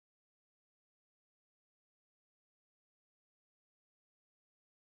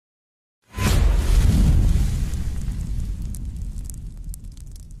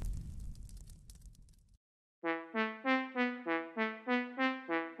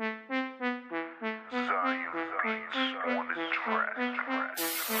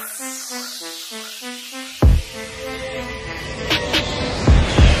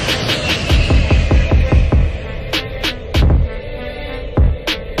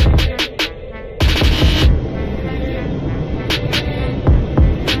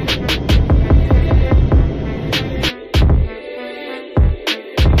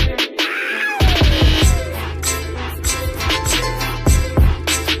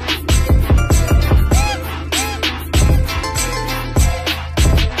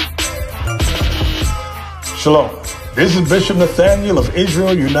Shalom. This is Bishop Nathaniel of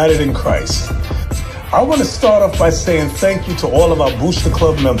Israel United in Christ. I want to start off by saying thank you to all of our Booster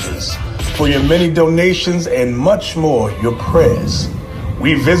Club members for your many donations and much more, your prayers.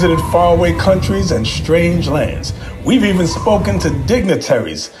 We visited faraway countries and strange lands. We've even spoken to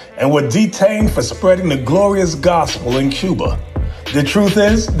dignitaries and were detained for spreading the glorious gospel in Cuba. The truth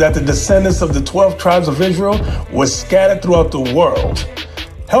is that the descendants of the 12 tribes of Israel were scattered throughout the world.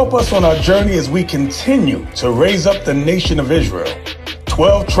 Help us on our journey as we continue to raise up the nation of Israel.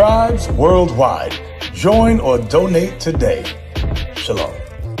 12 tribes worldwide. Join or donate today. Shalom.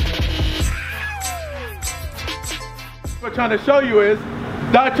 What we're trying to show you is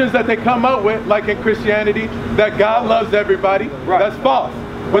doctrines that they come up with, like in Christianity, that God loves everybody. Right. That's false.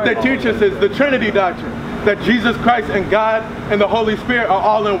 What they teach us is the Trinity doctrine, that Jesus Christ and God and the Holy Spirit are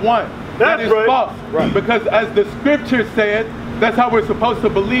all in one. That is false. Right. Because as the scriptures say it, that's how we're supposed to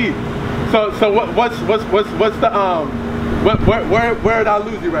believe. So what's the where did I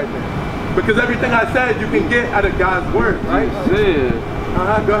lose you right there? Because everything I said you can get out of God's word, right? You said.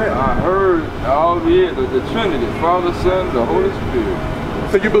 Go ahead. I heard all the Trinity, Father, Son, the Holy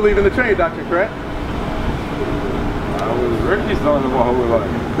Spirit. So you believe in the Trinity doctrine, correct? I was raised on it my whole life.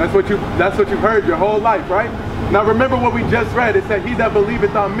 That's what you've heard your whole life, right? Now remember what we just read. It said, "He that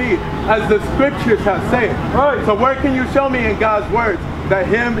believeth on me, as the scriptures have said." Right. So where can you show me in God's words that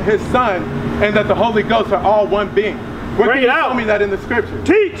Him, His Son, and that the Holy Ghost are all one being? Where can you show me that in the scripture?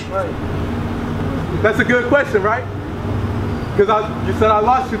 Teach. Right. That's a good question, right? Because you said I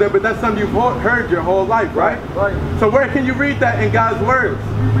lost you there, but that's something you've heard your whole life, right? Right. So where can you read that in God's words?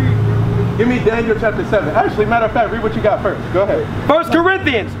 Give me Daniel chapter 7. Actually, matter of fact, read what you got first. Go ahead. 1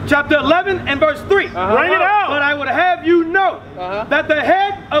 Corinthians chapter 11 and verse 3. Bring it out. But I would have you know that the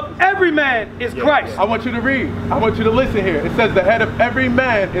head of every man is Christ. I want you to read. I want you to listen here. It says the head of every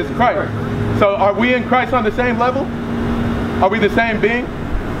man is Christ. So are we in Christ on the same level? Are we the same being?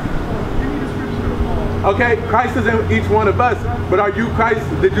 Okay, Christ is in each one of us, but are you Christ?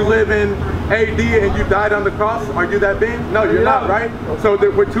 Did you live in AD and you died on the cross? Are you that being? No, you're not, right? So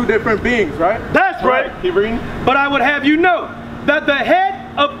we're two different beings, right? That's right. Keep reading. But I would have you know that the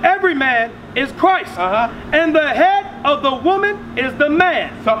head of every man is Christ, and the head of the woman is the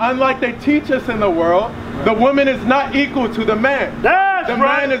man. So unlike they teach us in the world, the woman is not equal to the man. That's the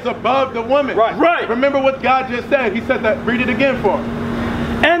man is above the woman. Right. Remember what God just said. He said that. Read it again for him.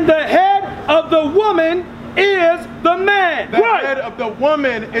 And the head of the woman is the man. The head of the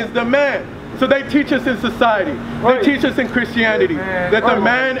woman is the man. So they teach us in society. They teach us in Christianity that the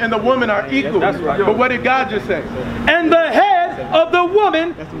man and the woman are equal. But what did God just say? And the head of the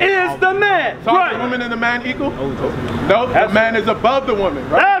woman is the man. So are the woman and the man equal? No, the man is above the woman.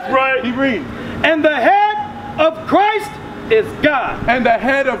 Right? That's right. Keep reading. And the head of Christ is God. And the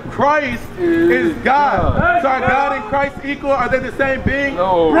head of Christ is God. So are God and Christ equal? Are they the same being?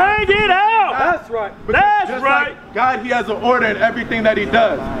 No. Bring it out. That's right. That's right. Like God, He has an order in everything that He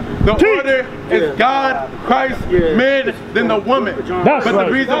does. The order is God, Christ, man, then the woman. But the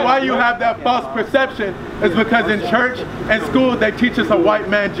reason why you have that false perception is because in church and school they teach us a white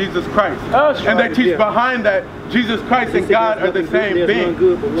man, Jesus Christ. And they teach behind that Jesus Christ and God are the same being.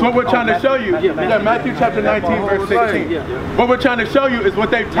 So what we're trying to show you, Matthew chapter 19 verse 16. What we're trying to show you is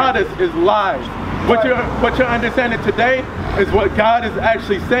what they've taught us is lies. What you're understanding today is what God is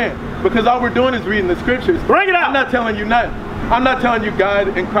actually saying. Because all we're doing is reading the scriptures. Bring it out. I'm not telling you nothing. I'm not telling you God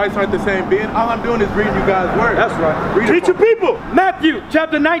and Christ aren't the same being. All I'm doing is reading you God's word. That's right. Read Teach your people. Matthew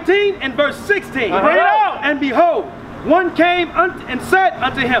chapter 19 and verse 16. Bring it out. And behold, one came and said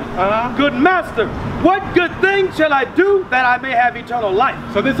unto him, Good master, what good thing shall I do that I may have eternal life?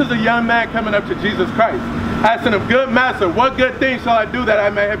 So this is a young man coming up to Jesus Christ, asking him, Good master, what good thing shall I do that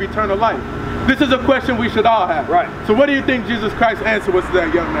I may have eternal life? This is a question we should all have. Right. So what do you think Jesus Christ's answer was to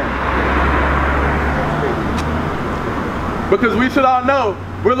that young man? Because we should all know,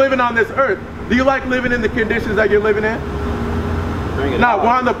 we're living on this earth. Do you like living in the conditions that you're living in? No, we're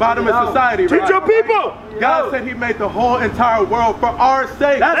on the bottom of society. Teach your people. God said He made the whole entire world for our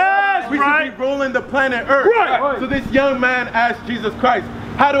sake. That's we should be ruling the planet Earth. Right. So this young man asked Jesus Christ,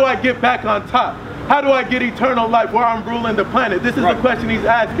 how do I get back on top? how do I get eternal life where I'm ruling the planet? This is the question he's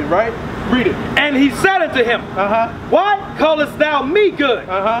asking, right? Read it. And he said unto him, why callest thou me good?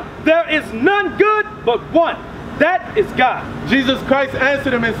 There is none good but one, that is God. Jesus Christ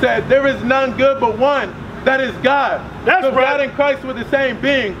answered him and said, there is none good but one, that is God. That's so right. God and Christ were the same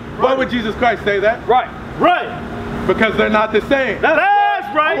being. Why would Jesus Christ say that? Right. Because they're not the same.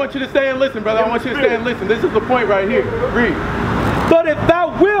 That's right. I want you to stay and listen, brother. I want you to stay and listen. This is the point right here. Read. But if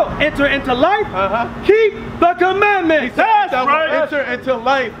thou wilt enter into life, keep the commandments. That's right. Enter into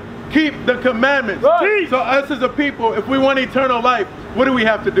life, keep the commandments. Right. So us as a people, if we want eternal life, what do we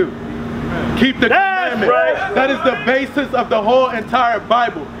have to do? Keep the commandments. Right. That is the basis of the whole entire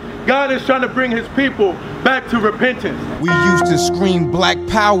Bible. God is trying to bring his people back to repentance. We used to scream black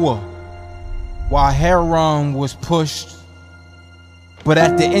power while heroin was pushed. But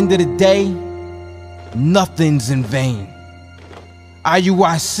at the end of the day, nothing's in vain.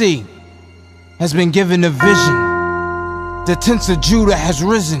 IUIC has been given a vision. The tents of Judah has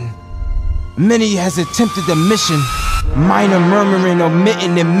risen. Many has attempted the mission. Minor murmuring,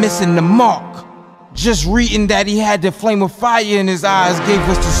 omitting, and missing the mark. Just reading that he had the flame of fire in his eyes gave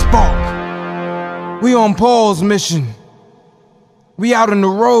us the spark. We on Paul's mission. We out on the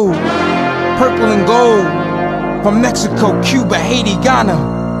road, purple and gold. From Mexico, Cuba, Haiti,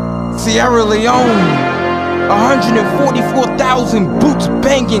 Ghana, Sierra Leone. 144,000 boots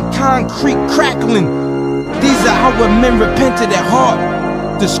banging, concrete crackling. These are our men repented at heart.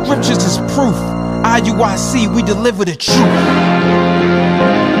 The scriptures is proof. IUIC, we deliver the truth.